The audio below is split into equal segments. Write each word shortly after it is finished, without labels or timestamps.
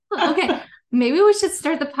Maybe we should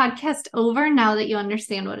start the podcast over now that you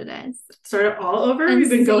understand what it is. Start it all over? And We've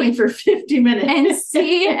been going for 50 minutes. And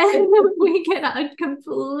see if we get a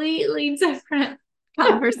completely different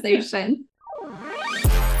conversation.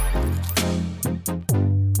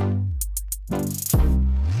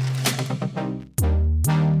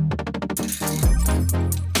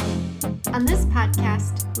 On this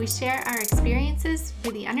podcast, we share our experiences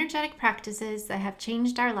through the energetic practices that have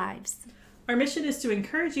changed our lives. Our mission is to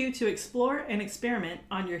encourage you to explore and experiment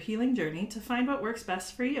on your healing journey to find what works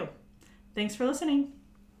best for you. Thanks for listening.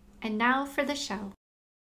 And now for the show.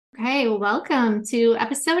 Okay, welcome to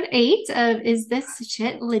episode 8 of Is This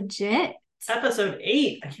Shit Legit? Episode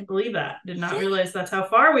 8. I can't believe that. Did not realize that's how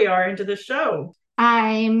far we are into the show.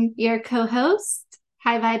 I'm your co-host,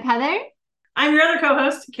 High Vibe Heather. I'm your other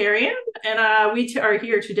co-host, Carrie Ann, and we are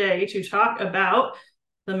here today to talk about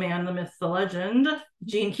the man, the myth, the legend,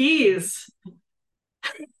 Gene Keys.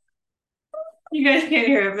 You guys can't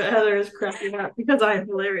hear it, but Heather is cracking up because I'm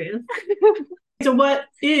hilarious. So what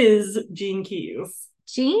is Gene Keys?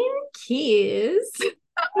 Gene Keys.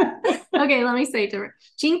 Okay, let me say it different.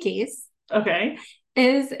 Gene Keys. Okay.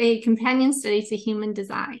 Is a companion study to human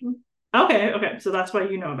design. Okay. So that's why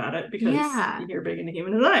you know about it, because you're big into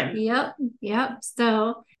human design. Yep.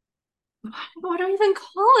 So what do I even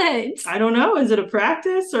call it? I don't know. Is it a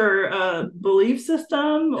practice or a belief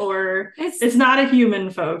system? Or it's not a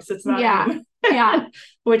human, folks. It's not a human. Yeah.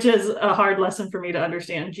 Which is a hard lesson for me to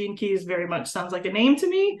understand. Gene Keys very much sounds like a name to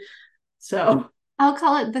me. So I'll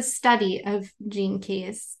call it the study of Gene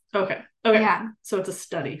Keys. Okay. Yeah. So it's a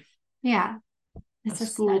study. Yeah. It's a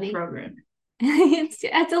school study program. It's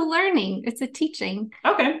a learning. It's a teaching.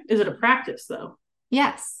 Okay. Is it a practice though?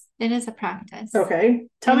 Yes. It is a practice. Okay.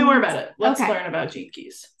 Tell me more about it. Let's learn about Gene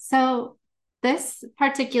Keys. So this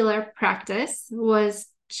particular practice was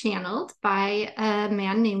channeled by a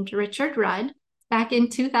man named Richard Rudd back in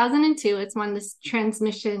 2002. It's when this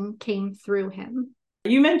transmission came through him.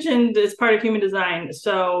 You mentioned it's part of human design.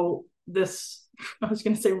 So this, I was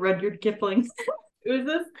going to say Rudyard Kipling. Who is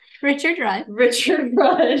this? Richard Rudd. Richard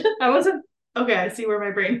Rudd. Okay, I see where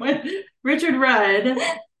my brain went. Richard Rudd.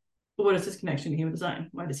 What is his connection to human design?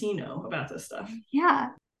 Why does he know about this stuff? Yeah,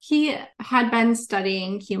 he had been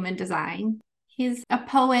studying human design. He's a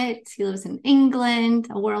poet. He lives in England,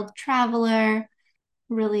 a world traveler,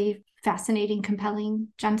 really fascinating, compelling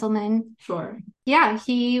gentleman. Sure. Yeah,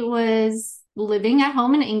 he was living at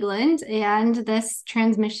home in England, and this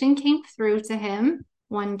transmission came through to him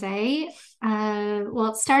one day.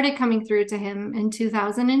 It started coming through to him in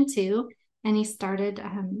 2002. And he started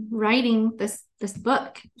writing this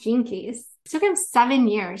book, Gene Keys. It took him 7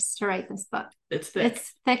 years to write this book. It's thick. It's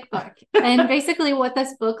a thick book. And basically what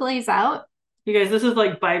this book lays out. You guys, this is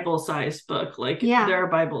like Bible-sized book. There are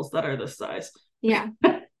Bibles that are this size. Yeah.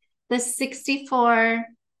 The 64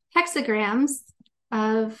 hexagrams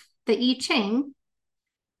of the I Ching,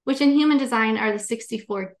 which in human design are the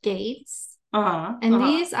 64 gates. And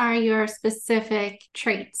these are your specific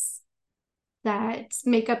traits that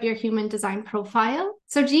make up your human design profile.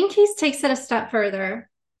 So Gene Keys takes it a step further,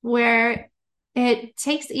 where it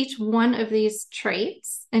takes each one of these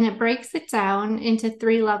traits and it breaks it down into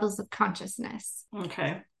 3 levels of consciousness.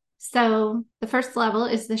 Okay. So the first level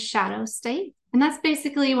is the shadow state. And that's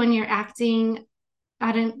basically when you're acting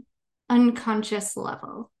at an unconscious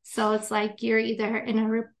level. So it's like you're either in a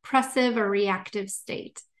repressive or reactive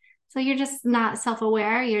state. So you're just not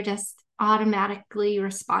self-aware. You're just automatically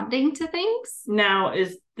responding to things. Now,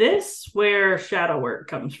 is this where shadow work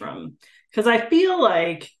comes from? Because I feel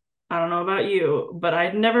like, I don't know about you, but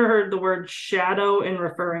I'd never heard the word shadow in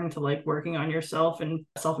referring to working on yourself and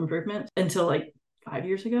self-improvement until 5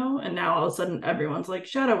 years ago. And now all of a sudden everyone's like,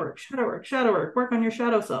 shadow work, work on your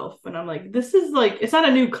shadow self. And I'm like, this is it's not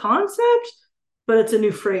a new concept, but it's a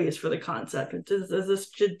new phrase for the concept.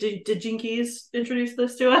 Did Gene Keys introduce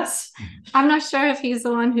this to us? I'm not sure if he's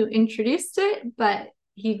the one who introduced it, but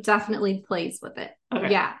he definitely plays with it.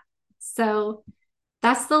 Okay. Yeah. So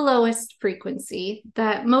that's the lowest frequency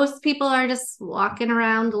that most people are just walking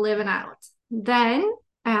around living out. Then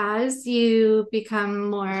as you become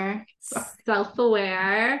more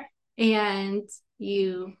self-aware and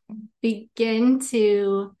you begin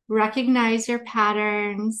to recognize your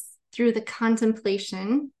patterns through the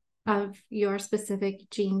contemplation of your specific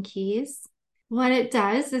Gene Keys, what it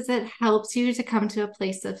does is it helps you to come to a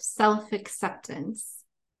place of self-acceptance.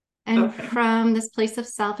 And from this place of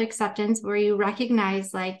self-acceptance where you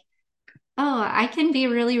recognize I can be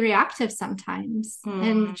really reactive sometimes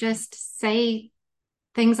and just say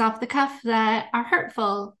things off the cuff that are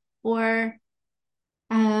hurtful or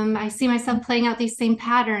I see myself playing out these same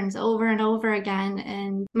patterns over and over again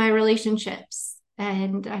in my relationships.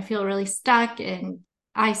 And I feel really stuck. And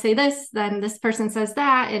I say this, then this person says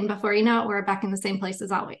that. And before you know it, we're back in the same place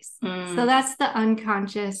as always. So that's the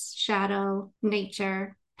unconscious shadow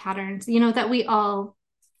nature patterns, that we all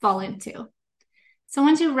fall into. So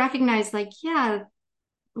once you recognize, like, yeah,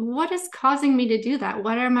 what is causing me to do that?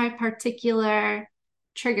 What are my particular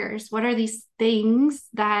triggers? What are these things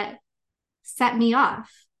that set me off?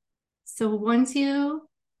 So once you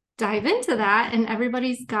dive into that, and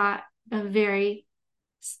everybody's got a very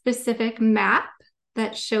specific map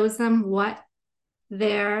that shows them what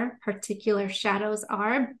their particular shadows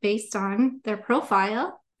are based on their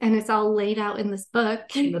profile. And it's all laid out in this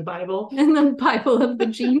book. In the Bible. In the Bible of the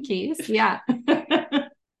Gene Keys. Yeah.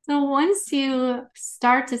 So once you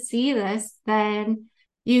start to see this, then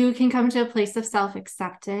you can come to a place of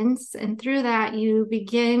self-acceptance. And through that, you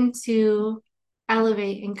begin to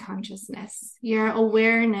elevate in consciousness. Your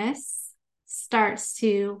awareness starts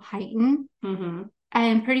to heighten. Mm-hmm.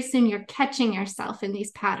 And pretty soon you're catching yourself in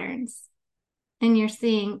these patterns. And you're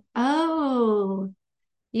seeing, oh,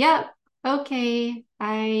 yep, okay.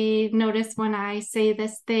 I notice when I say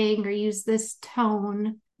this thing or use this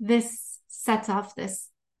tone, this sets off this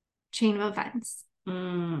chain of events.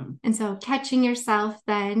 And so catching yourself,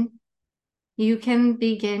 then you can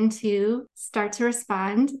begin to start to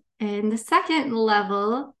respond in the second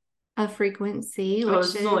level of frequency.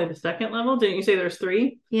 Which this is only the second level? Didn't you say there's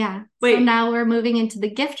 3? Yeah. Wait. So now we're moving into the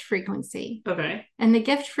gift frequency. Okay. And the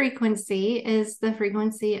gift frequency is the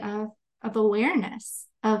frequency of awareness,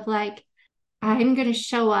 of like, I'm going to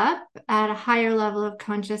show up at a higher level of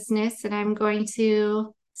consciousness, and I'm going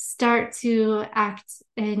to start to act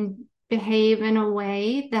and behave in a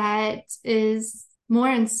way that is more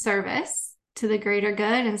in service to the greater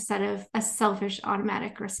good instead of a selfish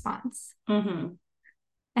automatic response. Mm-hmm.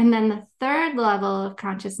 And then the third level of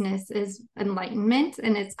consciousness is enlightenment,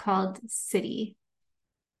 and it's called Siddhi.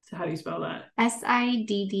 So how do you spell that?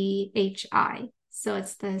 Siddhi. So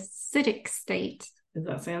it's the Siddhic state. Is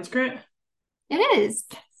that Sanskrit? It is.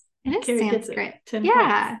 It is Carrie Sanskrit. Gets it. 10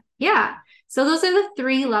 Yeah. points. Yeah. So those are the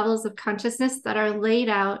 3 levels of consciousness that are laid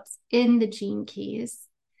out in the Gene Keys.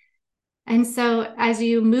 And so as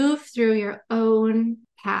you move through your own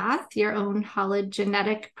path, your own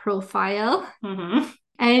hologenetic profile, Mm-hmm.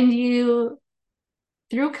 and you,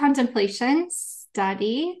 through contemplation,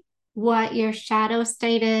 study what your shadow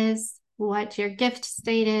state is, what your gift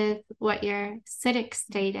state is, what your Siddhic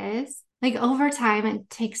state is, like over time, it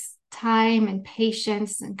takes time and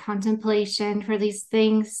patience and contemplation for these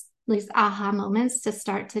things, these aha moments to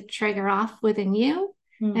start to trigger off within you.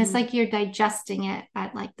 Mm-hmm. And it's like you're digesting it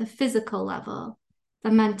at like the physical level,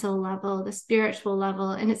 the mental level, the spiritual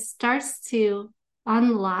level, and it starts to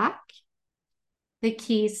unlock the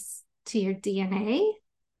keys to your DNA.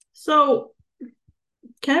 So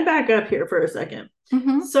can I back up here for a second?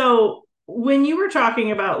 Mm-hmm. So when you were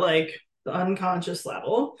talking about like the unconscious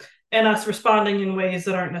level and us responding in ways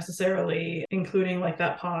that aren't necessarily including like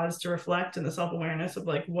that pause to reflect and the self-awareness of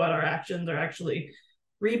like what our actions are actually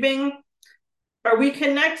reaping, are we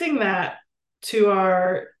connecting that to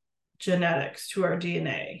our genetics, to our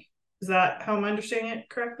DNA? Is that how I'm understanding it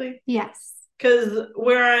correctly? Yes. Because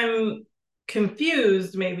where I'm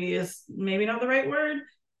confused, maybe is maybe not the right word,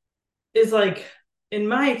 is like in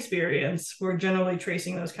my experience, we're generally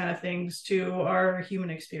tracing those kind of things to our human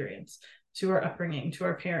experience, to our upbringing, to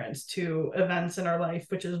our parents, to events in our life,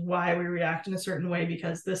 which is why we react in a certain way,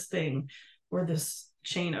 because this thing or this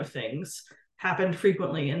chain of things happened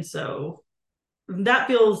frequently. And so that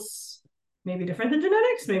feels maybe different than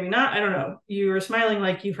genetics, maybe not. I don't know. You were smiling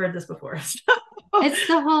like you've heard this before. It's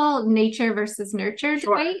the whole nature versus nurture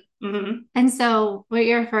debate. Mm-hmm. And so what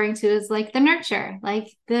you're referring to is like the nurture, like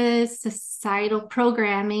the societal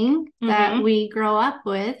programming that we grow up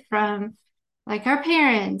with from like our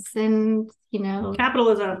parents and,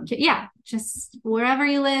 capitalism. Yeah. Just wherever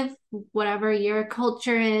you live, whatever your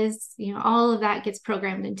culture is, all of that gets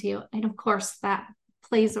programmed into you. And of course that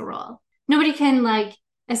plays a role. Nobody can like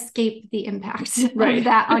escape the impact of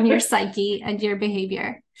that on your psyche and your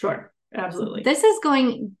behavior. Sure. Absolutely. This is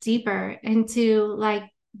going deeper into like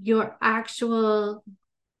your actual,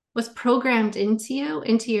 what's programmed into your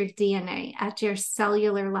DNA at your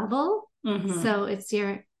cellular level. Mm-hmm. So it's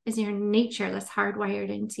your nature that's hardwired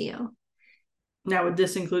into you. Now, would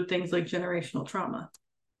this include things like generational trauma?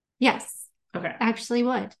 Yes. Okay. Actually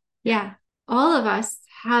would. Yeah. All of us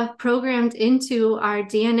have programmed into our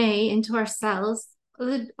DNA, into our cells,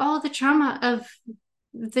 all the trauma of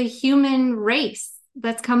the human race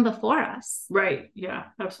that's come before us. Right. Yeah,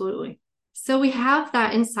 absolutely. So we have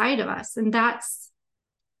that inside of us, and that's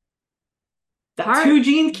That's who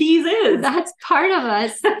Gene Keys is. That's part of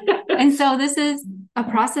us. And so this is a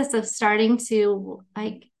process of starting to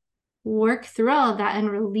like work through all of that and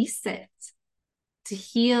release it to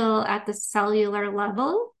heal at the cellular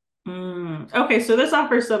level. Okay, so this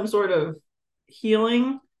offers some sort of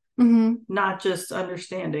healing, not just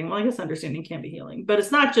understanding. Well, I guess understanding can be healing, but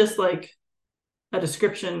it's not just like a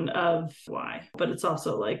description of why, but it's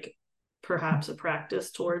also like perhaps a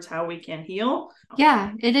practice towards how we can heal.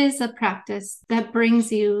 Yeah, it is a practice that brings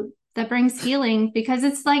healing, because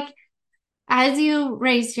it's like as you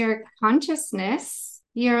raise your consciousness,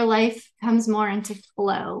 your life comes more into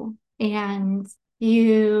flow and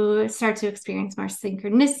you start to experience more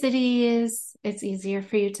synchronicities. It's easier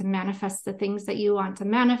for you to manifest the things that you want to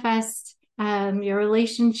manifest. Your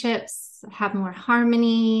relationships have more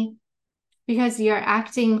harmony because you're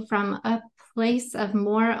acting from a place of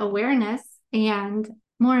more awareness and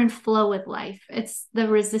more in flow with life. It's the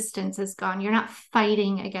resistance is gone. You're not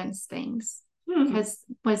fighting against things. Because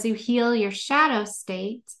as you heal your shadow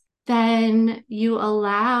state, then you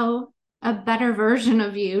allow a better version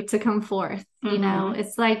of you to come forth. You know,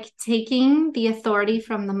 it's like taking the authority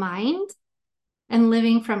from the mind and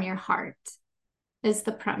living from your heart is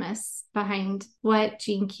the premise behind what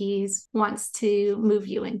Gene Keys wants to move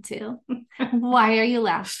you into. Why are you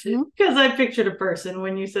laughing? Because I pictured a person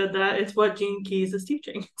when you said that. It's what Gene Keys is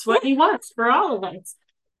teaching. It's what he wants for all of us.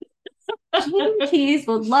 Gene Keys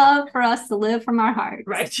would love for us to live from our hearts.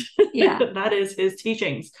 Right. Yeah. That is his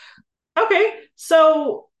teachings. Okay.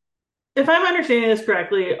 So if I'm understanding this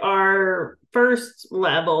correctly, our first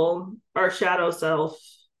level, our shadow self,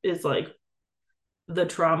 is like the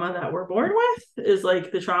trauma that we're born with, is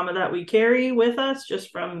like the trauma that we carry with us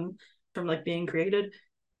just from like being created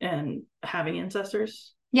and having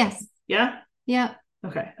ancestors. Yes. Yeah. Yeah.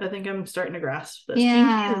 Okay. I think I'm starting to grasp this. Yeah.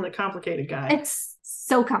 Gene Keys is a complicated guy. It's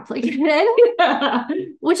so complicated.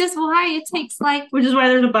 Which is why it takes which is why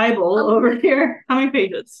there's a Bible over here. How many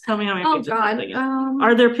pages? Tell me how many pages. Oh God.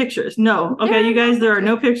 Are there pictures? No. Okay, you guys, there are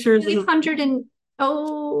no pictures. 800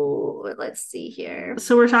 let's see here.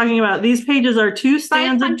 So we're talking about these pages are two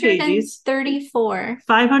stanza pages.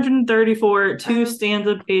 534 two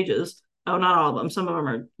stanza pages. Oh, not all of them. Some of them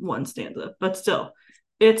are one stanza, but still,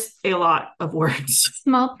 it's a lot of words.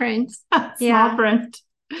 Small print. Small print.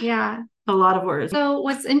 Yeah. A lot of words. So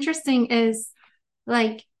what's interesting is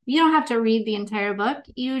like you don't have to read the entire book.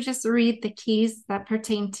 You just read the keys that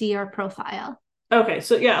pertain to your profile. Okay,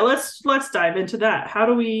 so yeah, let's dive into that. How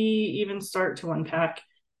do we even start to unpack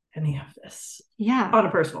any of this? Yeah. On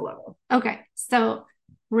a personal level. Okay. So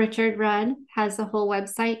Richard Rudd has a whole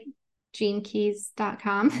website,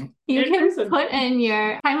 genekeys.com. You can put in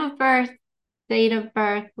your time of birth, date of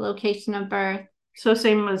birth, location of birth. So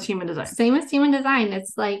same as human design. Same as human design.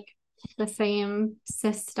 It's like the same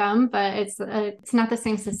system, but it's not the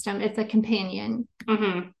same system. It's a companion.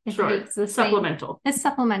 Sure. It's supplemental. It's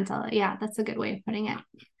supplemental. Yeah, that's a good way of putting it.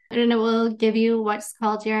 And it will give you what's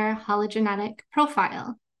called your hologenetic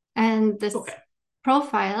profile. And this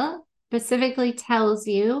profile specifically tells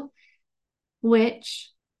you it's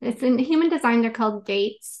in human design, they're called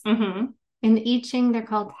gates. In the I Ching, they're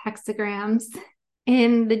called hexagrams.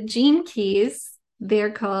 In the Gene Keys,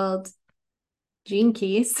 they're called Gene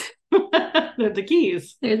Keys. They're the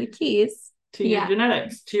keys. They're the keys. To your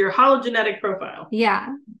genetics, to your hologenetic profile. Yeah.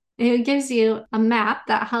 It gives you a map.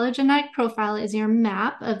 That hologenetic profile is your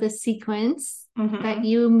map of the sequence that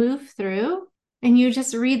you move through. And you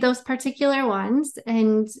just read those particular ones.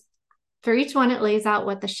 And for each one, it lays out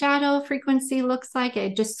what the shadow frequency looks like,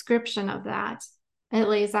 a description of that. It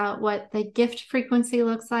lays out what the gift frequency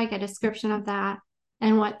looks like, a description of that,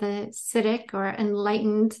 and what the Siddhic or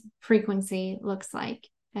enlightened frequency looks like,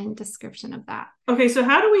 and description of that. Okay, so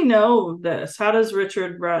how do we know this? How does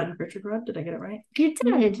Richard Rudd, did I get it right? You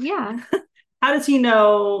did, yeah. How does he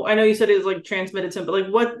know? I know you said it was like transmitted to him, but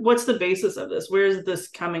like what's the basis of this? Where is this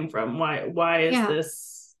coming from? Why is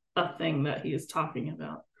this a thing that he is talking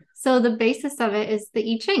about? So the basis of it is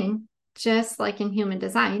the I Ching, just like in human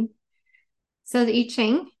design. So the I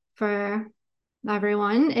Ching, for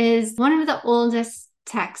everyone, is one of the oldest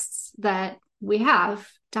texts that we have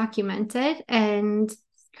documented and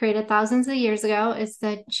created thousands of years ago. It's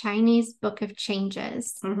the Chinese Book of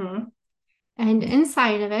Changes. And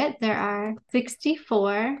inside of it, there are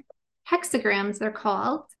 64 hexagrams, they're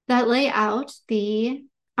called, that lay out the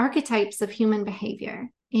archetypes of human behavior.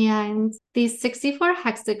 And these 64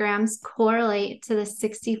 hexagrams correlate to the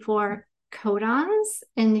 64 codons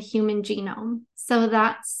in the human genome. So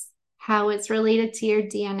that's how it's related to your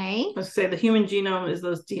DNA. Let's say the human genome is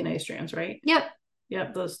those DNA strands, right?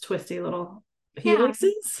 Yep. Those twisty little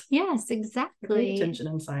helixes. Yes, exactly. Attention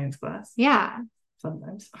in science class. Yeah.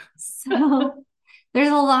 Sometimes. So there's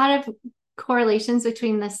a lot of correlations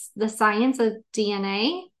between the science of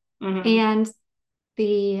DNA and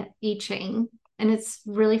the I Ching. And it's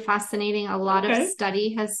really fascinating. A lot of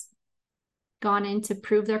study has gone in to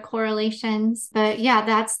prove their correlations. But yeah,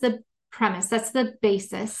 that's the premise. That's the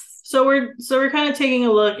basis. So we're kind of taking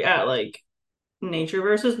a look at like nature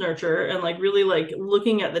versus nurture, and like really like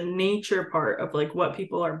looking at the nature part of like what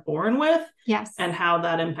people are born with. Yes. And how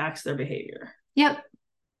that impacts their behavior. Yep.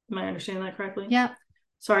 Am I understanding that correctly? Yep.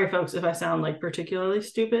 Sorry, folks, if I sound like particularly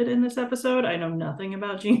stupid in this episode. I know nothing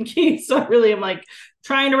about Gene Keys, so I really am like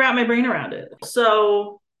trying to wrap my brain around it.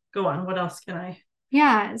 So go on. What else can I?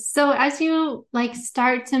 Yeah. So as you like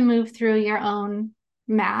start to move through your own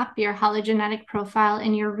map, your hologenetic profile,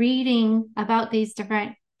 and you're reading about these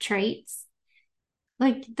different traits,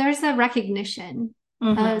 like there's a recognition,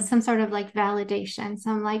 some sort of like validation.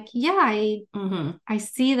 So I'm like, yeah, I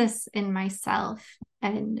see this in myself.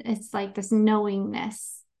 And it's like this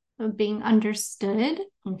knowingness of being understood.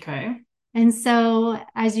 Okay. And so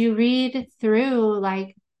as you read through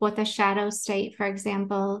like what the shadow state, for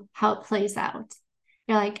example, how it plays out,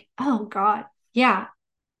 you're like, oh God, yeah,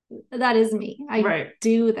 that is me. I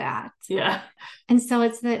do that. Yeah. And so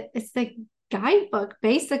it's the guidebook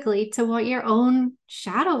basically to what your own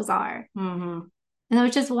shadows are. And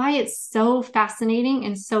which is why it's so fascinating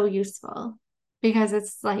and so useful, because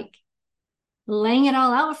it's like laying it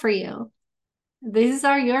all out for you. These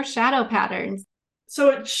are your shadow patterns.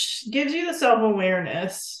 So it gives you the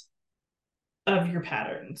self-awareness of your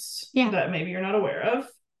patterns that maybe you're not aware of.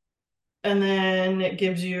 And then it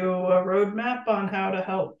gives you a roadmap on how to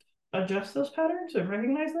help adjust those patterns and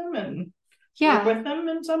recognize them and work with them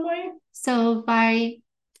in some way. So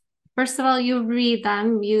first of all, you read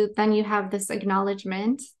them, then you have this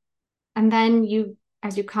acknowledgement. And then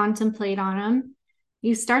as you contemplate on them,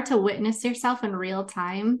 you start to witness yourself in real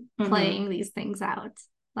time playing these things out.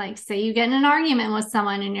 Like say you get in an argument with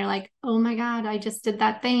someone and you're like, oh my God, I just did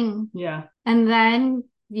that thing. Yeah. And then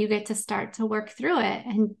you get to start to work through it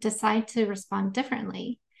and decide to respond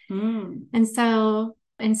differently. And so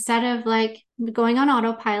instead of like going on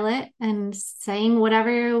autopilot and saying whatever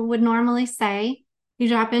you would normally say, you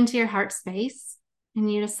drop into your heart space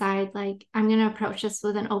and you decide like, I'm going to approach this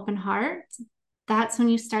with an open heart. That's when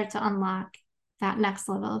you start to unlock that next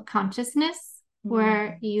level of consciousness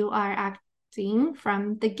where you are acting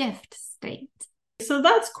from the gift state. So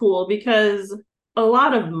that's cool, because a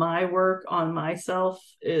lot of my work on myself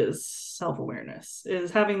is self-awareness, is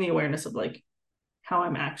having the awareness of like how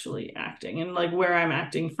I'm actually acting and like where I'm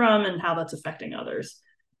acting from and how that's affecting others.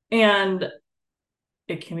 And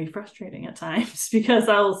it can be frustrating at times because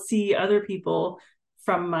I'll see other people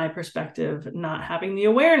from my perspective not having the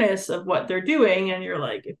awareness of what they're doing, and you're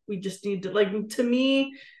like, if we just need to, like, to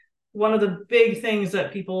me, one of the big things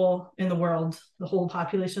that people in the world, the whole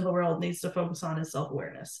population of the world, needs to focus on is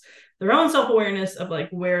self-awareness, their own self-awareness of like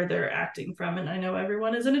where they're acting from. And I know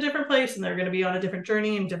everyone is in a different place and they're going to be on a different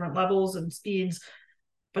journey and different levels and speeds,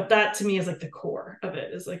 but that to me is like the core of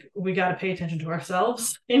it, is like we got to pay attention to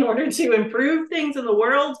ourselves in order to improve things in the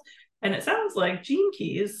world. And it sounds like Gene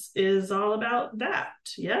Keys is all about that.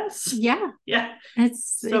 Yes? Yeah. Yeah.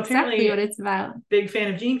 It's so exactly what it's about. Big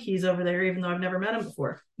fan of Gene Keys over there, even though I've never met him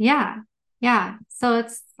before. Yeah. Yeah. So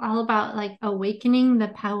it's all about like awakening the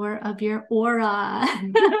power of your aura.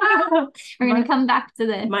 We're going to come back to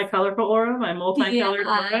this. My colorful aura, my multicolored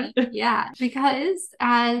aura. Yeah. Because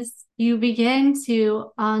as you begin to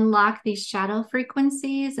unlock these shadow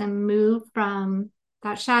frequencies and move from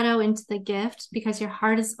that shadow into the gift, because your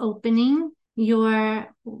heart is opening,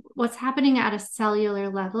 what's happening at a cellular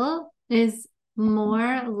level is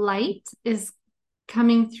more light is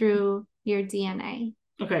coming through your DNA.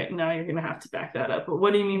 Okay, now you're going to have to back that up. But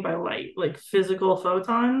what do you mean by light? Like physical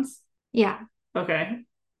photons? Yeah. Okay.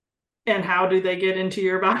 And how do they get into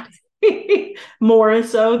your body? More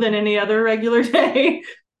so than any other regular day?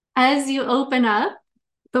 As you open up,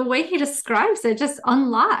 the way he describes it, just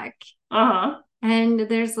unlock. And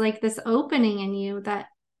there's like this opening in you that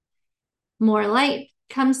more light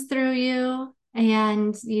comes through you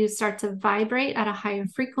and you start to vibrate at a higher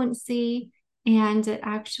frequency, and it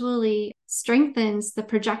actually strengthens the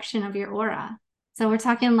projection of your aura. So we're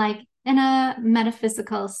talking like in a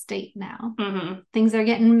metaphysical state now. Things are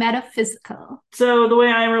getting metaphysical. So the way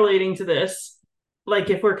I'm relating to this, like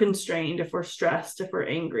if we're constrained, if we're stressed, if we're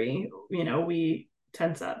angry, we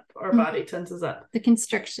tense up, our body tenses up. The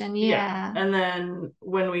constriction, yeah. And then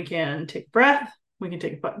when we can take a breath, we can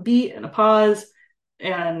take a beat and a pause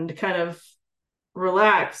and kind of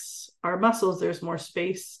relax our muscles, there's more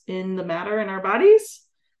space in the matter in our bodies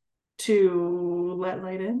to let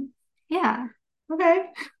light in. Yeah. Okay.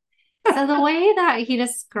 So the way that he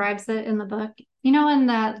describes it in the book, in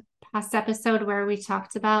the past episode where we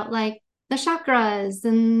talked about like the chakras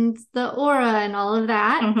and the aura and all of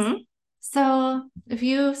that. Mm-hmm. So if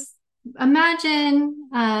you imagine,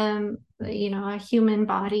 a human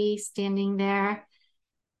body standing there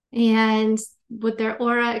and with their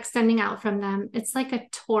aura extending out from them, it's like a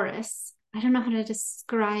torus. I don't know how to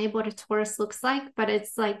describe what a torus looks like, but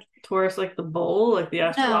it's like Taurus, like the bull, like the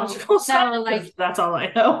astrological sign. no, like that's all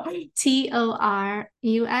I know. Taurus.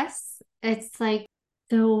 It's like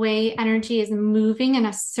the way energy is moving in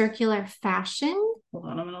a circular fashion. Hold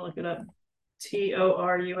on, I'm gonna look it up.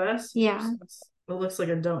 Taurus. Yeah. It looks like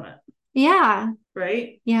a donut. Yeah.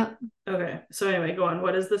 Right? Yep. Okay. So anyway, go on.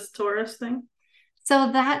 What is this Taurus thing? So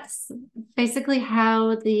that's basically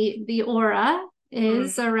how the aura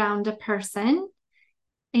is around a person,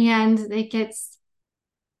 and it gets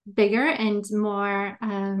bigger and more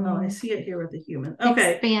I see it here with the human.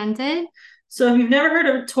 Okay. Expanded. So if you've never heard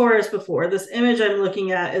of Taurus before, this image I'm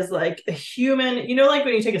looking at is like a human, like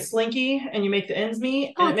when you take a slinky and you make the ends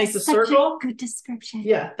meet and it makes a circle. Good description.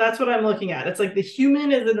 Yeah, that's what I'm looking at. It's like the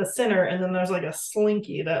human is in the center and then there's like a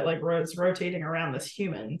slinky that like is rotating around this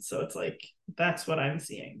human. So it's like, that's what I'm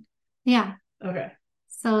seeing. Yeah. Okay.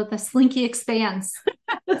 So the slinky expands.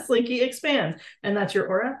 The slinky expands. And that's your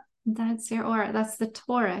aura? That's your aura. That's the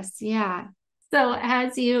Taurus. Yeah. So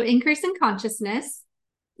as you increase in consciousness,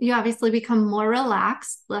 you obviously become more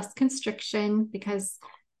relaxed, less constriction because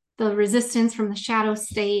the resistance from the shadow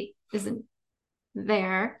state isn't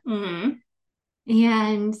there. Mm-hmm.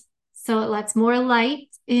 And so it lets more light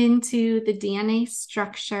into the DNA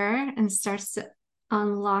structure and starts to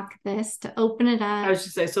unlock this, to open it up. I was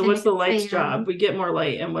just say, so what's the light's job? We get more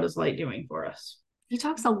light, and what is light doing for us? He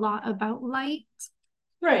talks a lot about light.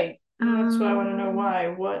 Right. And that's why I want to know why.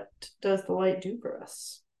 What does the light do for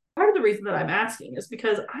us? Part of the reason that I'm asking is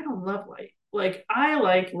because I don't love light. Like, I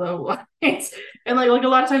like low lights. And like a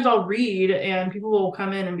lot of times I'll read and people will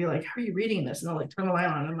come in and be like, how are you reading this? And they'll like turn the light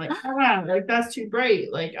on. And I'm like, like that's too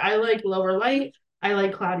bright. Like, I like lower light. I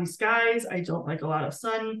like cloudy skies. I don't like a lot of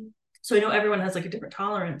sun. So I know everyone has like a different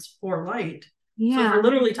tolerance for light. Yeah. So if we're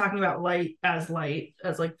literally talking about light, as like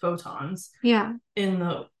photons. Yeah.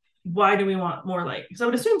 Why do we want more light? Because I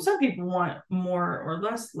would assume some people want more or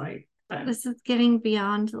less light. This is getting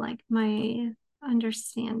beyond like my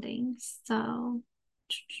understanding. So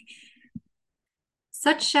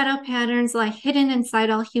such shadow patterns lie hidden inside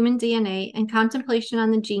all human DNA, and contemplation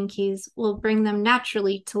on the gene keys will bring them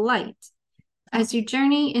naturally to light. As you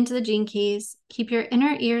journey into the gene keys, keep your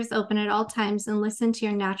inner ears open at all times and listen to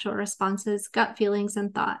your natural responses, gut feelings,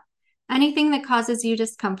 and thought. Anything that causes you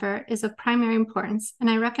discomfort is of primary importance, and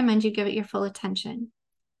I recommend you give it your full attention.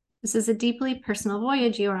 This is a deeply personal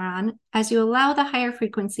voyage you are on as you allow the higher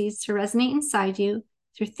frequencies to resonate inside you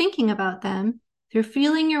through thinking about them, through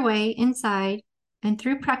feeling your way inside, and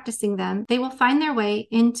through practicing them. They will find their way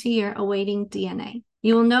into your awaiting DNA.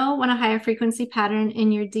 You will know when a higher frequency pattern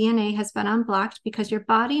in your DNA has been unblocked because your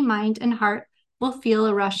body, mind, and heart will feel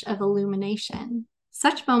a rush of illumination.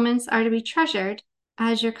 Such moments are to be treasured.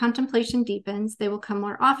 As your contemplation deepens, they will come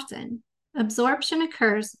more often. Absorption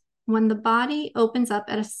occurs when the body opens up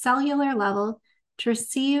at a cellular level to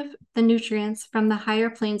receive the nutrients from the higher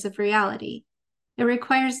planes of reality. It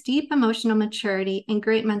requires deep emotional maturity and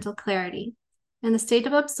great mental clarity. In the state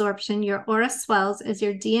of absorption, your aura swells as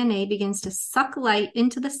your DNA begins to suck light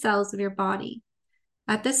into the cells of your body.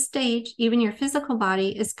 At this stage, even your physical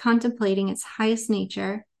body is contemplating its highest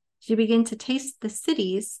nature. You begin to taste the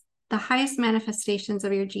siddhis, the highest manifestations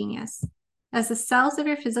of your genius. As the cells of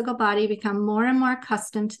your physical body become more and more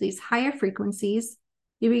accustomed to these higher frequencies,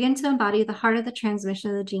 you begin to embody the heart of the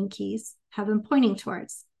transmission of the gene keys have been pointing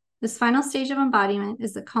towards. This final stage of embodiment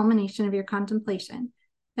is the culmination of your contemplation.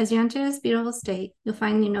 As you enter this beautiful state, you'll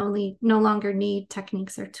find you no longer need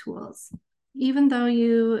techniques or tools. Even though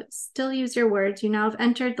you still use your words, you now have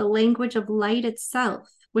entered the language of light itself,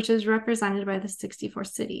 which is represented by the 64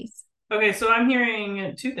 siddhis. Okay, so I'm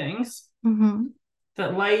hearing two things. Mm-hmm.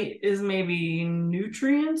 That light is maybe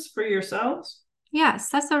nutrients for your cells. Yes,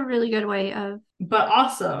 that's a really good way of. But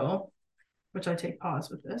also, which I take pause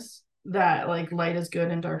with this, that like light is good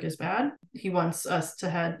and dark is bad. He wants us to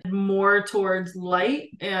head more towards light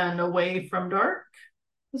and away from dark.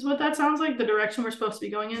 Is what that sounds like. The direction we're supposed to be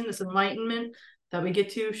going in, this enlightenment that we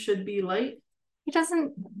get to should be light. He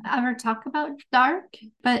doesn't ever talk about dark,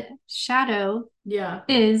 but shadow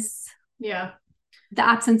is the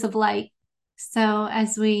absence of light. So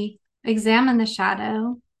as we examine the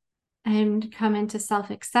shadow, and come into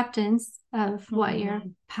self-acceptance of what your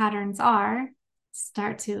patterns are,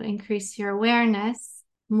 start to increase your awareness,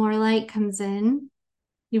 more light comes in.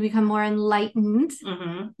 You become more enlightened.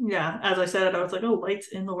 Yeah. As I said it, I was like, oh, light's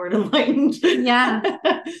in the word enlightened. Yeah.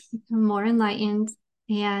 Become more enlightened,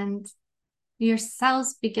 and your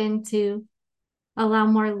cells begin to allow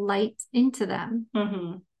more light into them.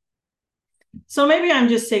 So maybe I'm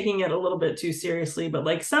just taking it a little bit too seriously, but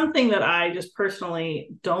like something that I just personally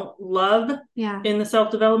don't love in the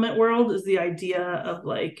self-development world is the idea of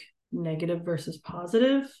like negative versus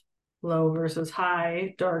positive, low versus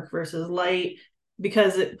high, dark versus light,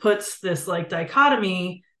 because it puts this like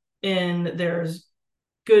dichotomy in there's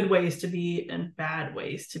good ways to be and bad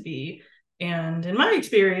ways to be. And in my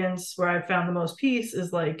experience, where I've found the most peace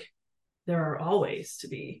is like there are all ways to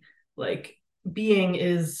be. Like being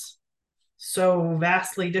is so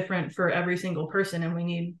vastly different for every single person, and we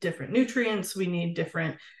need different nutrients, we need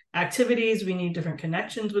different activities, we need different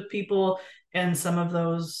connections with people, and some of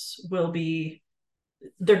those will be,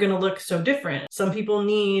 they're going to look so different. Some people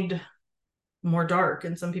need more dark,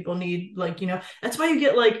 and some people need like, you know, that's why you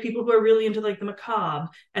get like people who are really into like the macabre,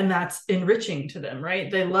 and that's enriching to them, right?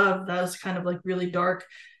 They love those kind of like really dark,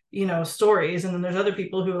 you know, stories. And then there's other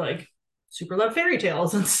people who like super love fairy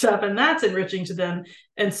tales and stuff, and that's enriching to them.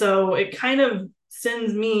 And so it kind of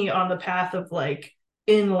sends me on the path of like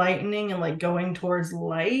enlightening and like going towards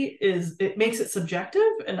light. Is it makes it subjective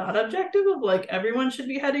and not objective of like everyone should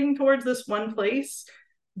be heading towards this one place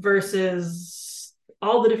versus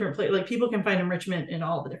all the different places. Like people can find enrichment in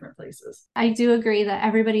all the different places. I do agree that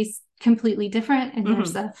everybody's completely different, and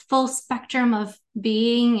there's a full spectrum of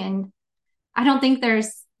being, and I don't think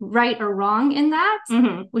there's right or wrong in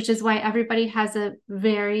that, which is why everybody has a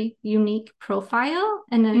very unique profile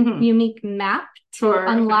and a unique map to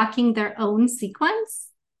unlocking their own sequence.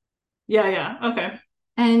 Yeah. Okay.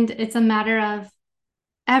 And it's a matter of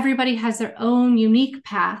everybody has their own unique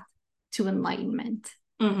path to enlightenment.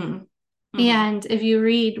 And if you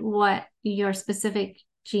read what your specific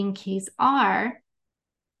gene keys are,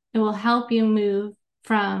 it will help you move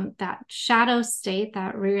from that shadow state,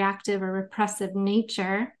 that reactive or repressive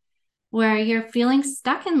nature, where you're feeling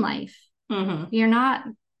stuck in life. You're not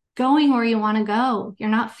going where you want to go. You're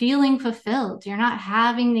not feeling fulfilled. You're not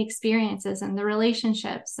having the experiences and the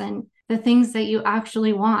relationships and the things that you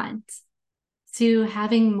actually want, to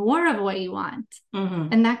having more of what you want.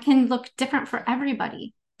 And that can look different for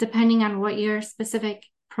everybody, depending on what your specific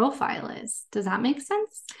profile is. Does that make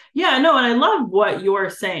sense? Yeah, no, and I love what you're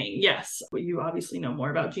saying. Yes, you obviously know more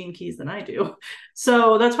about gene keys than I do.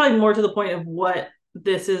 So that's probably more to the point of what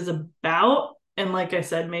this is about. And like I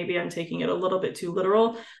said, maybe I'm taking it a little bit too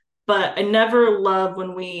literal, but I never love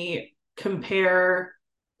when we compare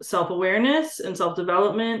self-awareness and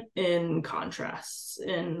self-development in contrasts,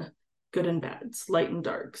 in good and bads, light and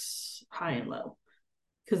darks, high and low.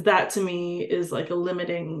 Because that to me is like a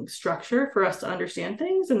limiting structure for us to understand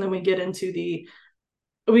things. And then we get into these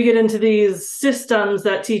systems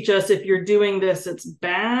that teach us if you're doing this, it's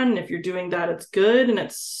bad, and if you're doing that, it's good. And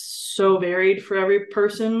it's so varied for every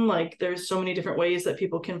person. Like there's so many different ways that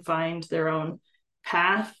people can find their own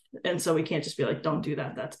path. And so we can't just be like, don't do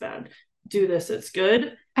that, that's bad. Do this, it's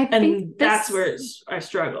good. And that's where I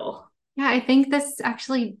struggle. Yeah, I think this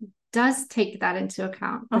actually does take that into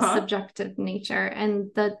account, the subjective nature, and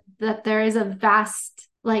that there is a vast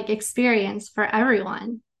like experience for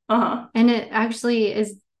everyone. And it actually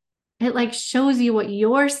is, it like shows you what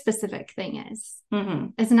your specific thing is.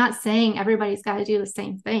 It's not saying everybody's got to do the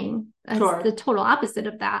same thing. It's the total opposite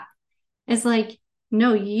of that. It's like,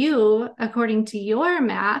 no, you, according to your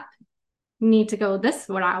map, need to go this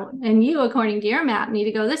route, and you, according to your map, need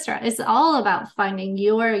to go this route. It's all about finding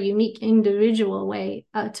your unique individual way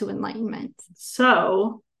to enlightenment.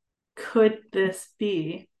 So could this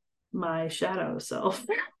be my shadow self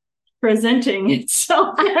presenting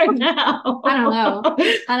itself right now? I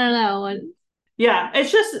don't know. Yeah,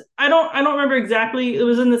 it's just I don't remember exactly. It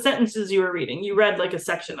was in the sentences you were reading. You read like a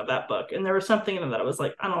section of that book, and there was something in it that I was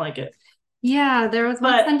like, I don't like it. Yeah, there was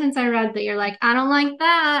one sentence I read that you're like, I don't like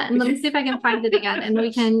that. And let me see if I can find it again, and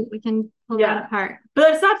we can pull that apart.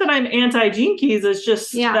 But it's not that I'm anti-gene keys. It's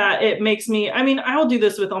just that it makes me, I mean, I will do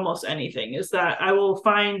this with almost anything, is that I will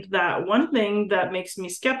find that one thing that makes me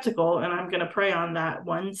skeptical, and I'm going to prey on that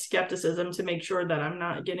one skepticism to make sure that I'm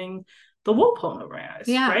not getting the wool pulled over my eyes.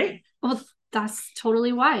 Yeah. Right? Well, that's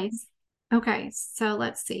totally wise. Okay, so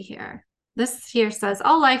let's see here. This here says,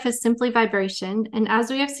 all life is simply vibration, and as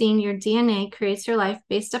we have seen, your DNA creates your life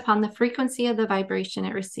based upon the frequency of the vibration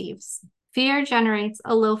it receives. Fear generates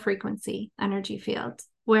a low frequency energy field,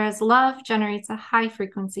 whereas love generates a high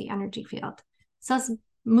frequency energy field. So it's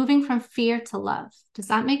moving from fear to love. Does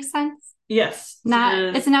that make sense? Yes.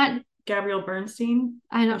 It's not Gabrielle Bernstein.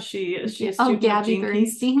 I don't. Is she a Gabby student of Gene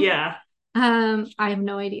Bernstein? Keys? Yeah. I have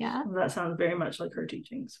no idea. That sounds very much like her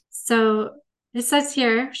teachings. So it says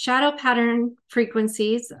here, shadow pattern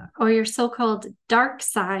frequencies, or your so-called dark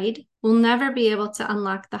side, will never be able to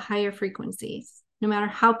unlock the higher frequencies. No matter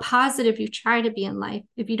how positive you try to be in life,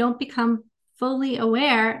 if you don't become fully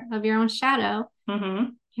aware of your own shadow,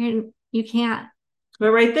 you can't.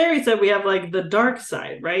 But right there, he said we have like the dark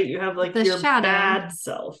side, right? You have like your shadow. Bad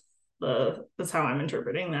self. That's how I'm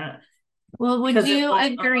interpreting that. Well, would you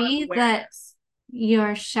agree that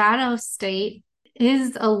your shadow state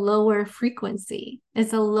is a lower frequency?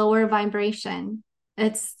 It's a lower vibration.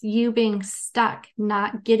 It's you being stuck,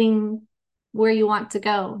 not getting where you want to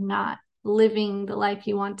go, not living the life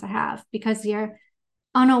you want to have because you're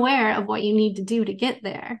unaware of what you need to do to get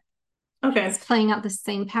there. Okay. It's playing out the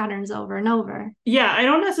same patterns over and over. Yeah, I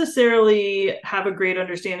don't necessarily have a great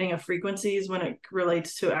understanding of frequencies when it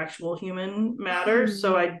relates to actual human matter.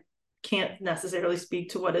 So I can't necessarily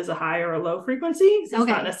speak to what is a high or a low frequency. It's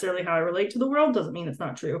not necessarily how I relate to the world. Doesn't mean it's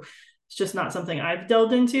not true. It's just not something I've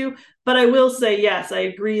delved into. But I will say, yes, I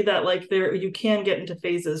agree that like you can get into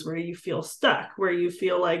phases where you feel stuck, where you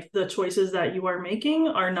feel like the choices that you are making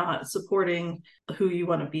are not supporting who you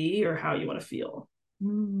want to be or how you want to feel.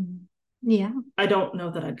 Yeah. I don't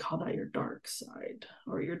know that I'd call that your dark side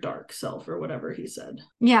or your dark self or whatever he said.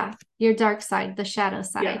 Yeah, your dark side, the shadow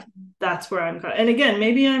side. Yeah, that's where I'm. And again,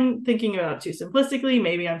 maybe I'm thinking about it too simplistically.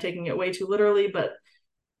 Maybe I'm taking it way too literally, but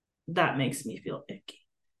that makes me feel icky.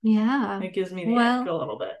 Yeah. It gives me the ick a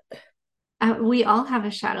little bit. We all have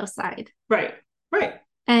a shadow side. Right.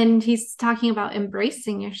 And he's talking about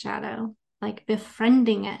embracing your shadow, like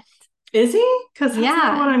befriending it. Is he? Because that's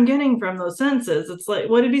not what I'm getting from those senses. It's like,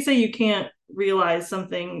 what did he say? You can't realize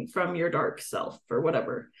something from your dark self or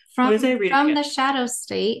whatever. From the shadow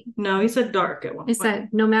state. No, he said dark at one point. He said,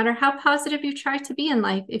 no matter how positive you try to be in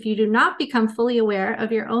life, if you do not become fully aware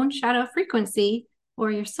of your own shadow frequency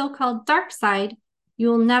or your so-called dark side, you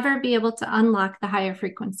will never be able to unlock the higher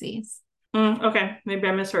frequencies. Okay, maybe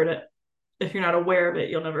I misheard it. If you're not aware of it,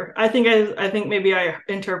 you'll never. I think maybe I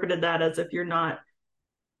interpreted that as if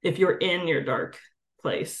you're in your dark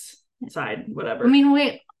place side, whatever. I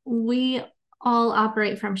mean, we all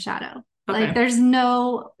operate from shadow. Okay. Like there's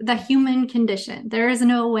the human condition. There is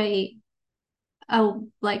no way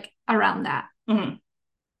around that. Mm-hmm.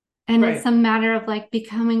 And it's a matter of like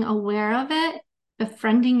becoming aware of it,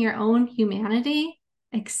 befriending your own humanity,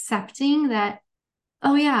 accepting that,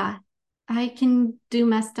 oh yeah, I can do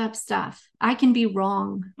messed up stuff. I can be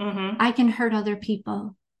wrong. Mm-hmm. I can hurt other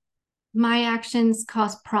people. My actions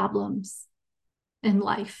cause problems in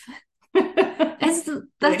life. That's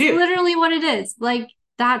literally what it is. Like,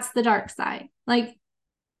 that's the dark side. Like,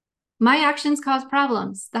 my actions cause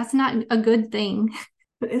problems. That's not a good thing.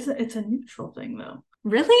 But it's a neutral thing, though.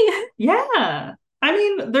 Really? Yeah. I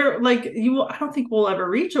mean, I don't think we'll ever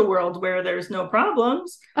reach a world where there's no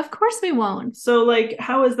problems. Of course we won't. So, like,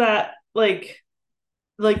 how is that, like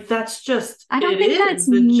that's just,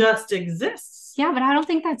 it just exists. Yeah, but I don't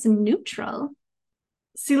think that's neutral.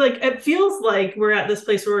 See, like, it feels like we're at this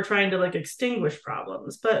place where we're trying to like extinguish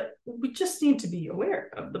problems, but we just need to be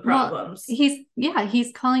aware of the problems. Well,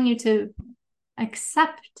 he's calling you to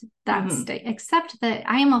accept that state, accept that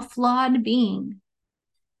I am a flawed being.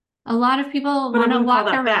 A lot of people want to walk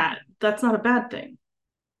around. Bad. That's not a bad thing.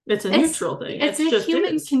 It's a neutral thing. It's a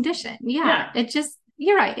human condition. Yeah.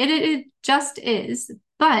 You're right. It just is,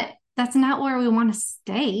 but that's not where we want to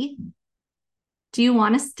stay. Do you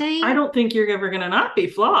want to stay? I don't think you're ever going to not be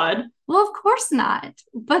flawed. Well, of course not.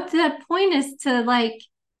 But the point is to like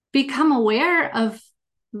become aware of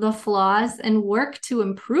the flaws and work to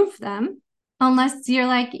improve them. Unless you're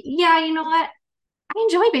like, yeah, you know what? I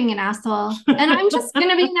enjoy being an asshole and I'm just going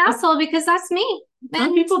to be an asshole because that's me.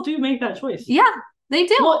 Some people do make that choice. Yeah, they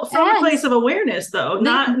do. Well, from a place of awareness, though,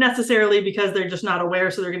 not necessarily because they're just not aware,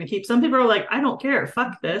 so they're going to keep. Some people are like, I don't care.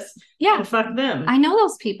 Fuck this. Yeah. And fuck them. I know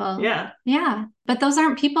those people. Yeah. Yeah. But those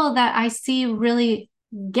aren't people that I see really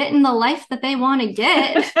getting the life that they want to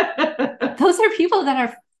get. Those are people that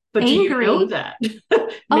are But angry. Do you know that?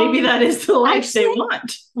 Maybe that is the life they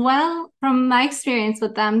want. Well, from my experience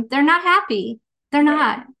with them, they're not happy. They're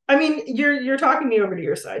not. I mean, you're talking me over to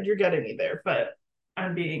your side. You're getting me there, but you're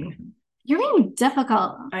being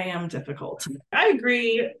difficult. I am difficult. I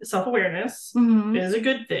agree. Self-awareness is a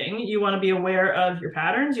good thing. You want to be aware of your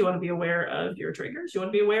patterns. You want to be aware of your triggers. You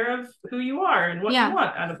want to be aware of who you are and what you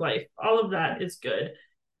want out of life. All of that is good.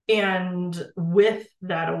 And with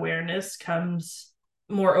that awareness comes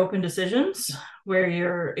more open decisions where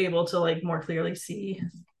you're able to like more clearly see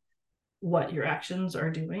what your actions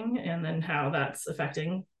are doing and then how that's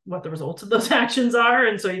affecting what the results of those actions are.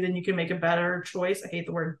 And so then you can make a better choice. I hate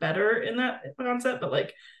the word better in that concept, but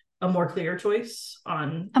like a more clear choice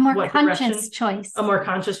on A more what conscious choice. A more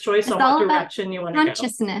conscious choice It's on all what about direction you want to go.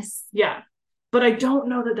 consciousness. Yeah. But I don't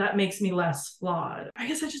know that that makes me less flawed. I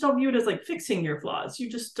guess I just don't view it as like fixing your flaws. You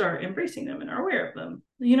just start embracing them and are aware of them.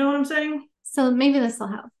 You know what I'm saying? So maybe this will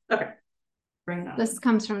help. Okay. Bring that. This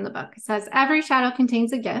comes from the book. It says, every shadow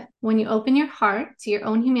contains a gift. When you open your heart to your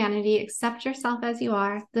own humanity, accept yourself as you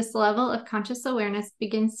are, this level of conscious awareness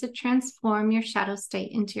begins to transform your shadow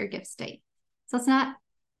state into your gift state. So it's not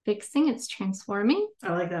fixing, it's transforming.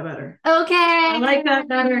 I like that better. Okay. I like that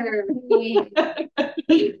better.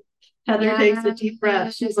 Heather takes a deep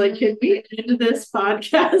breath. She's like, can we end this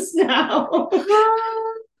podcast now?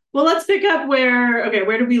 Well, let's pick up where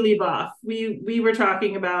did we leave off? We were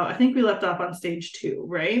talking about, I think we left off on stage 2,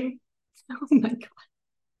 right? Oh my God.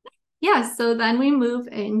 Yeah, so then we move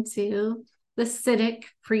into the Siddhic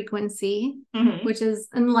frequency, which is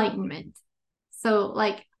enlightenment. So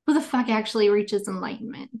like, who the fuck actually reaches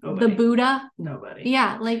enlightenment? Nobody. The Buddha? Nobody.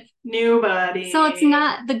 Yeah, like nobody. So it's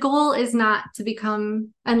not, the goal is not to become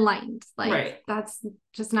enlightened. Like right. That's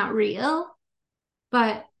just not real.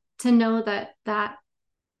 But to know that that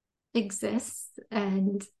exists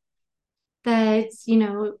and that, you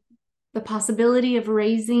know, the possibility of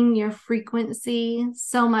raising your frequency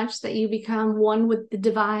so much that you become one with the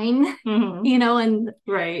divine, you know, and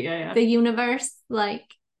right, yeah. the universe, like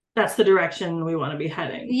that's the direction we want to be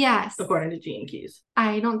heading. Yes. According to Gene Keys.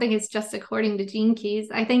 I don't think it's just according to Gene Keys.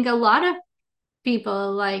 I think a lot of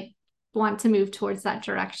people like want to move towards that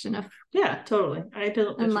direction of totally. I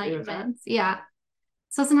don't disagree with that. Yeah.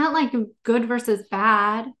 So it's not like good versus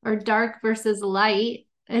bad or dark versus light.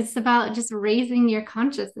 It's about just raising your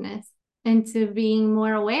consciousness into being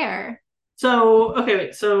more aware.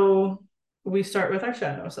 So, so we start with our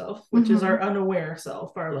shadow self, which is our unaware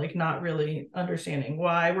self, our like not really understanding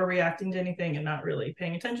why we're reacting to anything and not really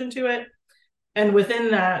paying attention to it. And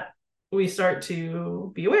within that, we start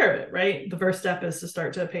to be aware of it, right? The first step is to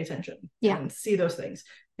start to pay attention and see those things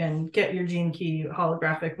and get your Gene Key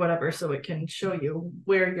holographic, whatever, so it can show you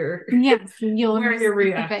where you're where you're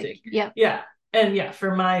reacting. Yeah. And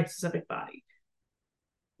for my specific body.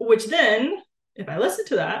 Which then, if I listen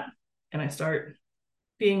to that and I start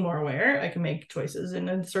being more aware, I can make choices in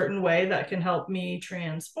a certain way that can help me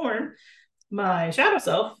transform my shadow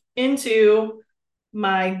self into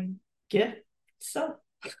my gift self.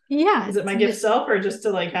 Yeah. Is it my gift self or just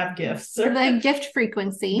to like have gifts? Or the gift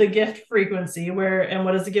frequency. The gift frequency, and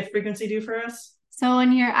what does the gift frequency do for us? So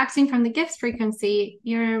when you're acting from the gift frequency,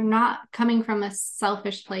 you're not coming from a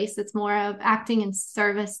selfish place. It's more of acting in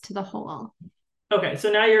service to the whole. Okay,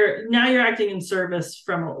 so now you're acting in service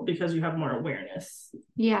because you have more awareness.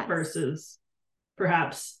 Yeah. Versus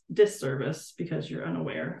perhaps disservice because you're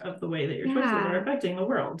unaware of the way that your choices are affecting the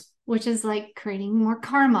world. Which is like creating more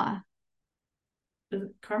karma.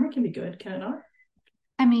 Karma can be good, can it not?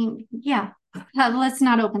 I mean, yeah. Let's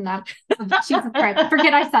not open that. Jesus Christ.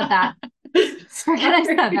 Forget I said that.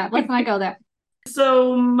 Let's not go there.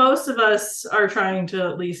 So most of us are trying to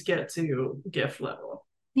at least get to gift level.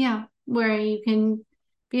 Yeah, where you can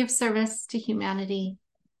be of service to humanity,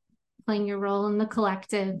 playing your role in the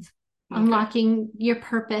collective, unlocking your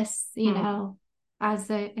purpose, you know, as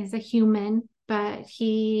a human. But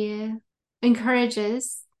he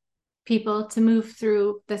encourages people to move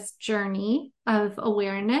through this journey of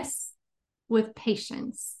awareness with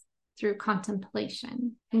patience through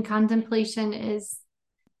contemplation. And contemplation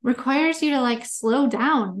requires you to like slow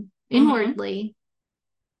down inwardly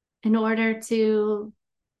in order to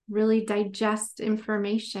really digest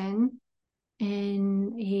information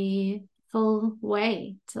in a full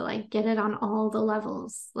way, to like get it on all the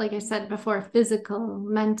levels. Like I said before, physical,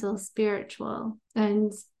 mental, spiritual.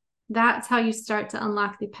 And that's how you start to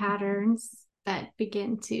unlock the patterns that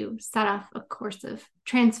begin to set off a course of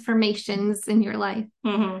transformations in your life.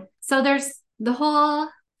 So there's the whole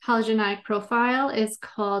halogenetic profile is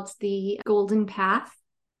called the golden path.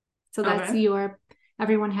 So that's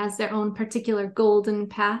everyone has their own particular golden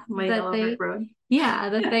path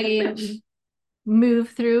that they move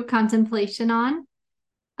through contemplation on.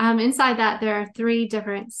 Inside that, there are 3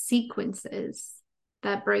 different sequences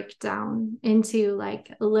that break down into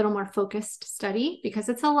like a little more focused study because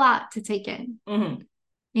it's a lot to take in.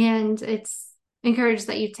 And it's encouraged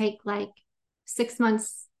that you take like 6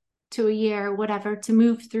 months to a year, whatever, to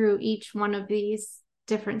move through each one of these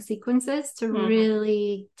different sequences to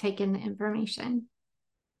really take in the information.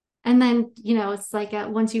 And then, it's like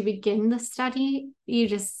once you begin the study,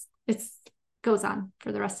 it goes on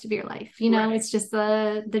for the rest of your life. Right. It's just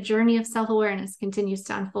the journey of self-awareness continues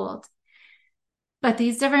to unfold. But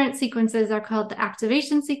these different sequences are called the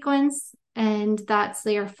activation sequence, and that's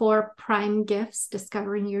your 4 prime gifts,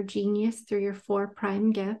 discovering your genius through your 4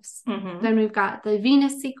 prime gifts. Mm-hmm. Then we've got the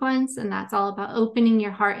Venus sequence, and that's all about opening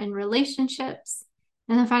your heart in relationships.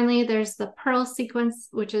 And then finally, there's the Pearl sequence,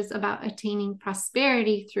 which is about attaining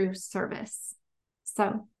prosperity through service.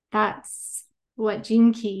 So that's what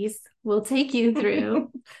Gene Keys will take you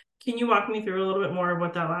through. Can you walk me through a little bit more of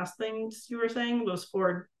what that last things you were saying? Those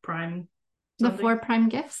 4 prime something? The 4 prime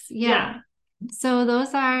gifts? Yeah. So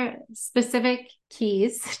those are specific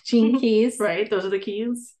keys, Gene Keys. Right. Those are the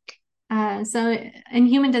keys. So in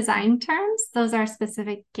human design terms, those are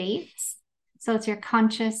specific gates. So it's your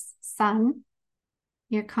conscious sun,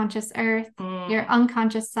 your conscious earth, your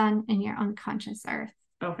unconscious sun, and your unconscious earth.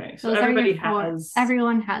 Okay. So everybody has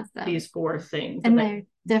everyone has them. These 4 things. And they're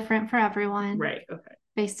different for everyone. Right. Okay.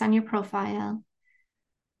 Based on your profile.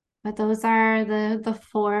 But those are the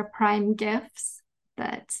 4 prime gifts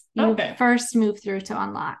that you first move through to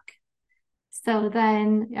unlock. So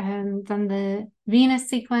then the Venus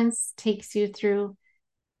sequence takes you through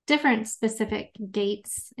different specific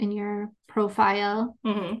gates in your profile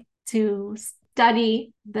to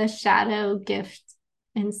study the shadow gift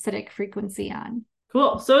and acidic frequency on.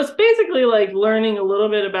 Cool. So it's basically like learning a little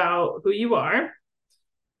bit about who you are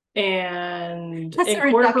and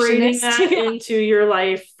incorporating that into your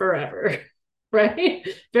life forever. Right?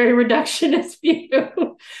 Very reductionist view.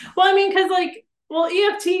 Well, I mean, because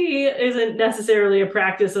EFT isn't necessarily a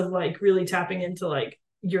practice of really tapping into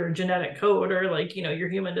your genetic code or your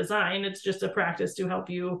human design. It's just a practice to help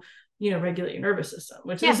you, regulate your nervous system,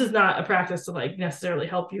 which this is not a practice to necessarily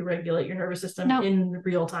help you regulate your nervous system in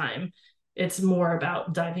real time. It's more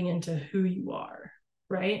about diving into who you are,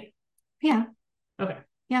 right? Yeah. Okay.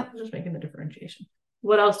 Yeah. I'm just making the differentiation.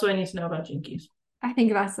 What else do I need to know about Gene Keys? I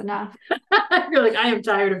think that's enough. I feel like I am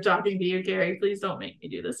tired of talking to you, Carrie. Please don't make me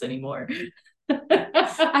do this anymore.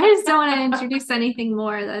 I just don't want to introduce anything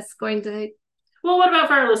more that's going to... Well, what about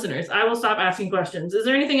for our listeners? I will stop asking questions. Is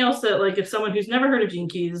there anything else that if someone who's never heard of Gene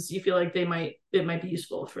Keys, you feel like it might be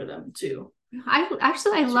useful for them too? I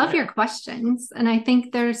love your questions, and I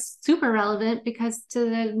think they're super relevant because to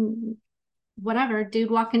the whatever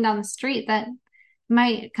dude walking down the street that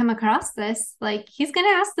might come across this, he's going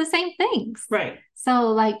to ask the same things. Right.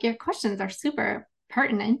 So your questions are super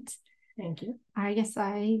pertinent. Thank you. I guess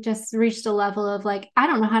I just reached a level of I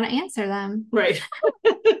don't know how to answer them. Right.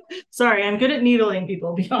 Sorry, I'm good at needling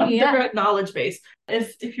people beyond their knowledge base.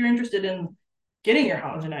 If you're interested in getting your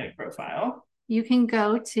hologenetic profile, you can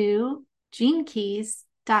go to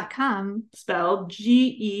genekeys.com. Spelled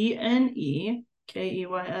GENEKEYS.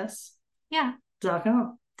 Yeah.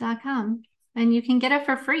 .com. And you can get it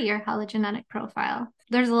for free, your hologenetic profile.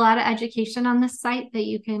 There's a lot of education on this site that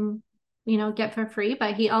you can, get for free,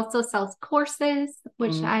 but he also sells courses,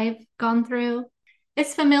 which I've gone through.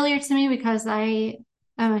 It's familiar to me because I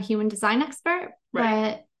am a human design expert,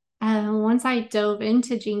 but once I dove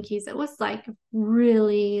into Gene Keys, it was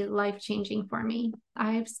really life-changing for me.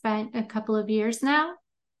 I've spent a couple of years now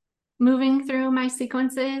moving through my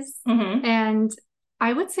sequences, and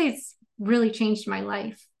I would say it's really changed my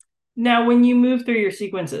life. Now, when you move through your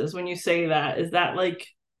sequences, when you say that, is that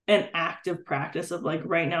an active practice of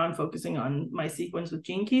right now I'm focusing on my sequence with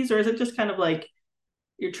Gene Keys, or is it just kind of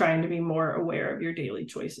you're trying to be more aware of your daily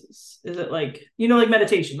choices? Is it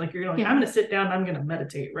meditation? You're I'm going to sit down, I'm going to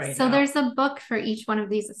meditate right now. So there's a book for each one of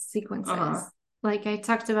these sequences. I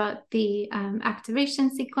talked about the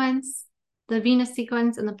activation sequence, the Venus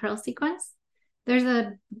sequence, and the Pearl sequence. There's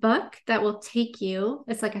a book that will take you,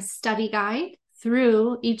 it's like a study guide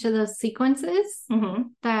through each of those sequences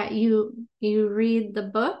that you read the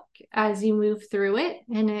book as you move through it,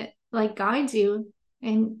 and it guides you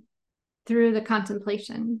and through the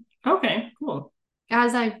contemplation. Okay, cool.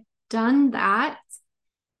 As I've done that,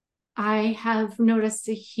 I have noticed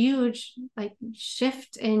a huge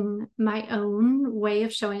shift in my own way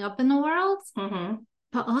of showing up in the world.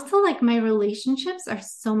 But also my relationships are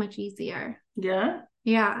so much easier.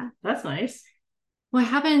 Yeah, that's nice. What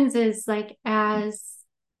happens is as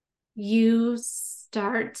you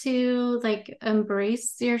start to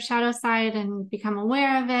embrace your shadow side and become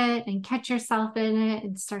aware of it and catch yourself in it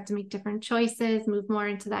and start to make different choices, move more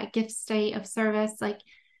into that gift state of service,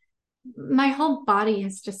 my whole body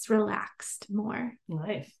has just relaxed more.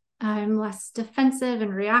 Nice. I'm less defensive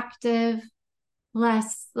and reactive,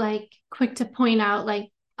 less quick to point out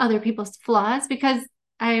other people's flaws, because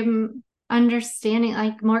I'm understanding,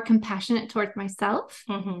 like more compassionate towards myself,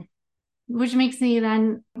 which makes me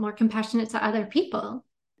then more compassionate to other people.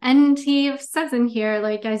 And he says in here,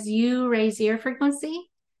 like, as you raise your frequency,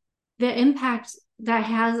 the impact that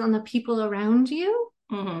has on the people around you,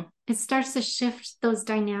 it starts to shift those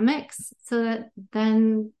dynamics so that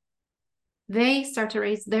then they start to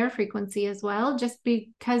raise their frequency as well, just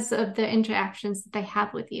because of the interactions that they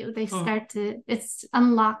have with you. They start to, it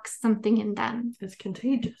unlocks something in them. It's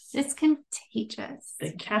contagious. It's contagious.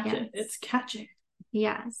 They catch it. It's catching.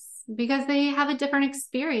 Yes, because they have a different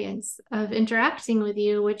experience of interacting with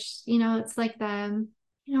you, which, you know, it's like the,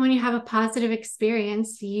 you know, when you have a positive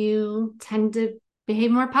experience, you tend to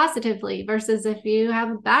behave more positively versus if you have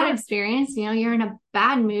a bad experience, you know, you're in a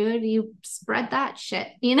bad mood, you spread that shit,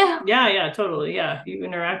 you know? Yeah, totally. Yeah. You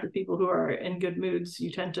interact with people who are in good moods,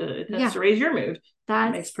 it tends to raise your mood.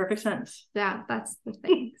 That makes perfect sense. Yeah, that's the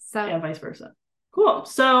thing. So and vice versa. Cool.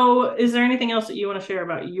 So is there anything else that you want to share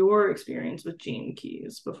about your experience with Gene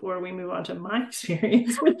Keys before we move on to my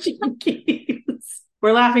experience with Gene Keys?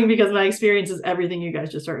 We're laughing because my experience is everything you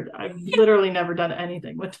guys just heard. I've literally never done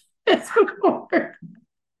anything with this before.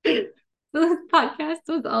 This podcast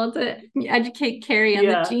was all to educate Carrie on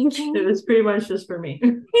the Gene Keys. It was pretty much just for me.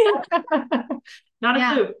 Not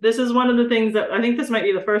a clue. This is one of the things that I think this might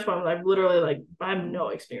be the first one I've literally I have no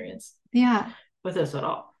experience with this at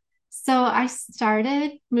all. So I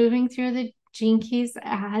started moving through the Gene Keys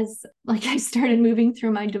as I started moving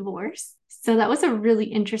through my divorce. So that was a really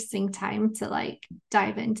interesting time to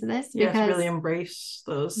dive into this because really embrace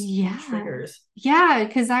those triggers. Yeah,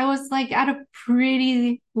 because I was at a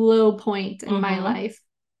pretty low point in my life.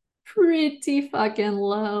 Pretty fucking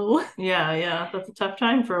low. Yeah. That's a tough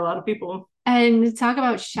time for a lot of people. And talk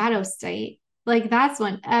about shadow state. That's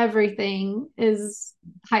when everything is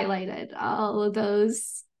highlighted, all of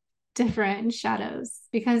those different shadows,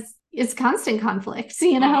 because it's constant conflict,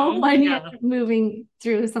 when you're moving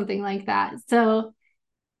through something like that. So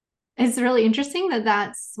it's really interesting that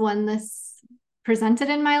that's when this presented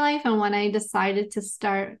in my life and when I decided to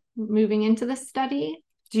start moving into the study.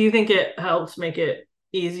 Do you think it helps make it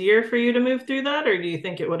easier for you to move through that, or do you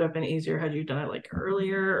think it would have been easier had you done it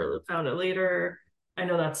earlier or found it later? I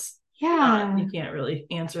know that's you can't really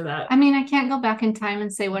answer that. I mean, I can't go back in time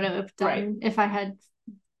and say what I would have done if I had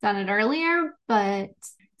done it earlier, but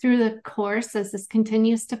through the course, as this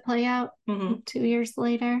continues to play out 2 years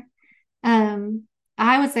later,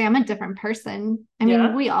 I would say I'm a different person. I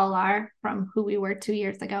mean, we all are from who we were 2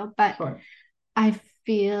 years ago, but I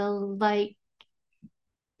feel like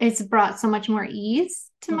it's brought so much more ease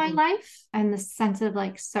to my life and the sense of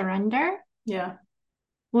surrender. Yeah.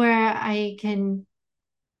 Where I can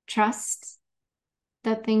trust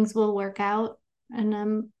that things will work out in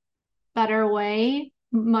a better way,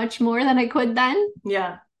 much more than I could then.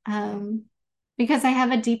 Yeah. Because I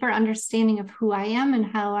have a deeper understanding of who I am and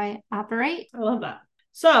how I operate. I love that.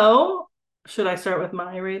 So, should I start with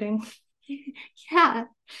my rating? Yeah.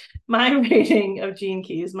 My rating of Gene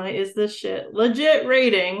Keys, my is this shit legit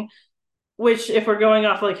rating, which if we're going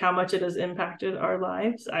off how much it has impacted our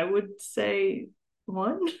lives, I would say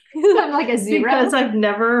 1. I'm a 0. Because I've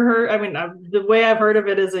never heard, the way I've heard of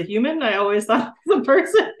it as a human, I always thought it was a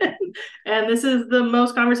person. And this is the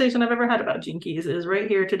most conversation I've ever had about Gene Keys is right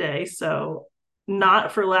here today. So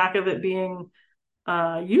not for lack of it being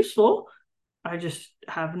useful. I just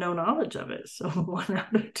have no knowledge of it. So 1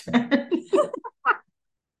 out of 10.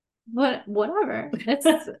 But whatever.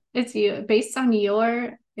 It's you based on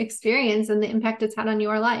your experience and the impact it's had on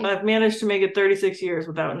your life. I've managed to make it 36 years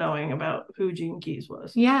without knowing about who Gene Keys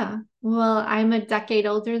was. Yeah. Well, I'm a decade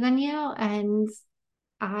older than you, and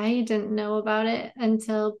I didn't know about it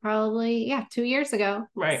until probably 2 years ago.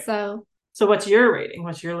 Right. So what's your rating?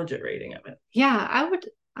 What's your legit rating of it? Yeah, I would,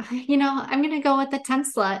 I'm going to go with the 10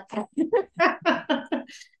 slut.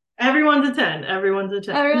 Everyone's a 10. Everyone's a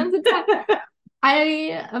 10. Everyone's a 10.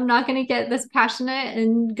 I am not going to get this passionate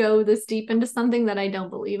and go this deep into something that I don't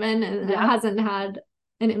believe in, and it hasn't had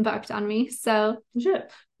an impact on me. So,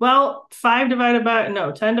 well, 10 divided by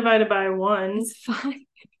 1 is 5.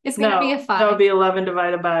 It's going to be a 5. That would be 11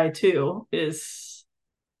 divided by 2 is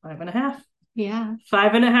 5.5. Yeah.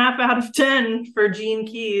 5.5 out of 10 for Gene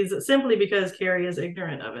Keys, simply because Carrie is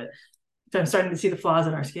ignorant of it. So I'm starting to see the flaws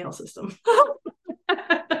in our scale system.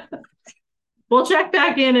 We'll check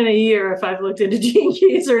back in a year if I've looked into Gene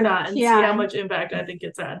Keys or not and see how much impact I think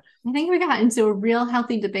it's had. I think we got into a real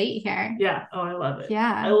healthy debate here. Yeah. Oh, I love it.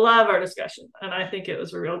 Yeah. I love our discussion. And I think it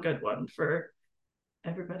was a real good one for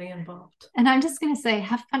everybody involved. And I'm just going to say,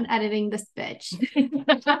 have fun editing this bitch.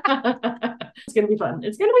 It's going to be fun.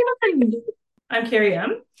 It's going to be fun. I'm Carrie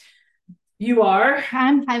M. You are.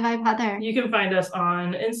 I'm High Vibe Heather. You can find us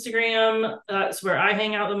on Instagram. That's where I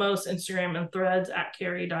hang out the most. Instagram and Threads at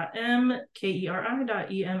Keri.m,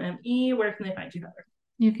 KERI.EMME. Where can they find you, Heather?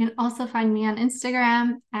 You can also find me on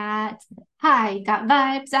Instagram at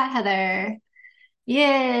hi.vibes@Heather.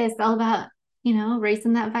 Yes, all about,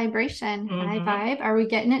 raising that vibration. High vibe. Are we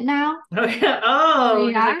getting it now? Oh, yeah. Oh,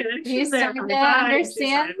 yeah. You starting to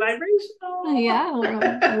understand? Vibrational. Yeah,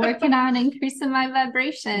 we're working on increasing my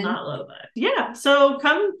vibration. Not low vibe. Yeah. So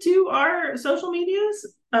come to our social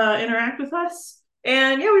medias, interact with us.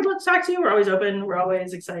 And yeah, we'd love to talk to you. We're always open. We're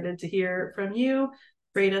always excited to hear from you.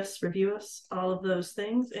 Rate us, review us, all of those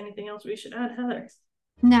things. Anything else we should add, Heather?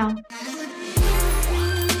 No.